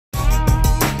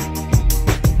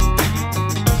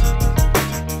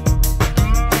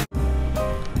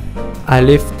I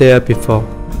lived there before.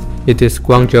 It is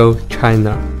Guangzhou,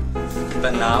 China.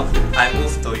 But now, I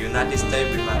moved to United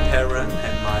States with my parents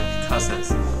and my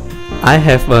cousins. I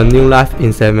have a new life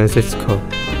in San Francisco.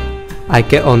 I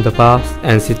get on the bus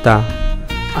and sit down.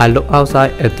 I look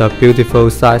outside at the beautiful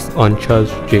sights on Church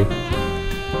Street.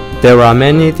 There are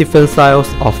many different styles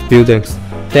of buildings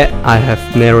that I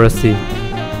have never seen.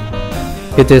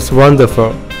 It is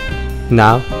wonderful.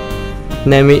 Now,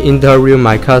 let me interview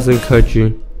my cousin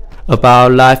Kejun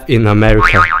about life in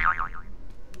America.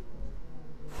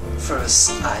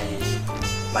 First,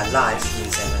 my life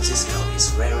in San Francisco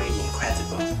is very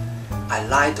incredible. I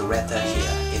like the weather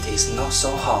here. It is not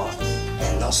so hot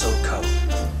and not so cold.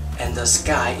 And the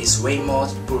sky is way more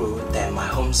blue than my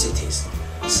home cities.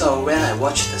 So when I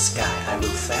watch the sky, I will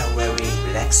feel very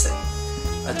relaxing.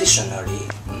 Additionally,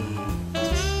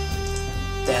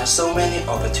 there are so many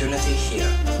opportunities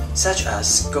here, such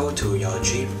as go to your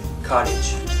dream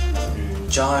college,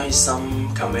 join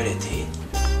some community,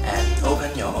 and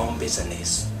open your own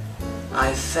business.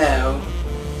 I feel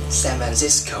San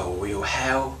Francisco will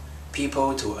help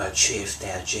people to achieve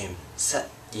their dreams,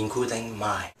 including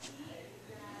mine.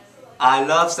 I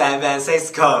love San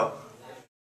Francisco.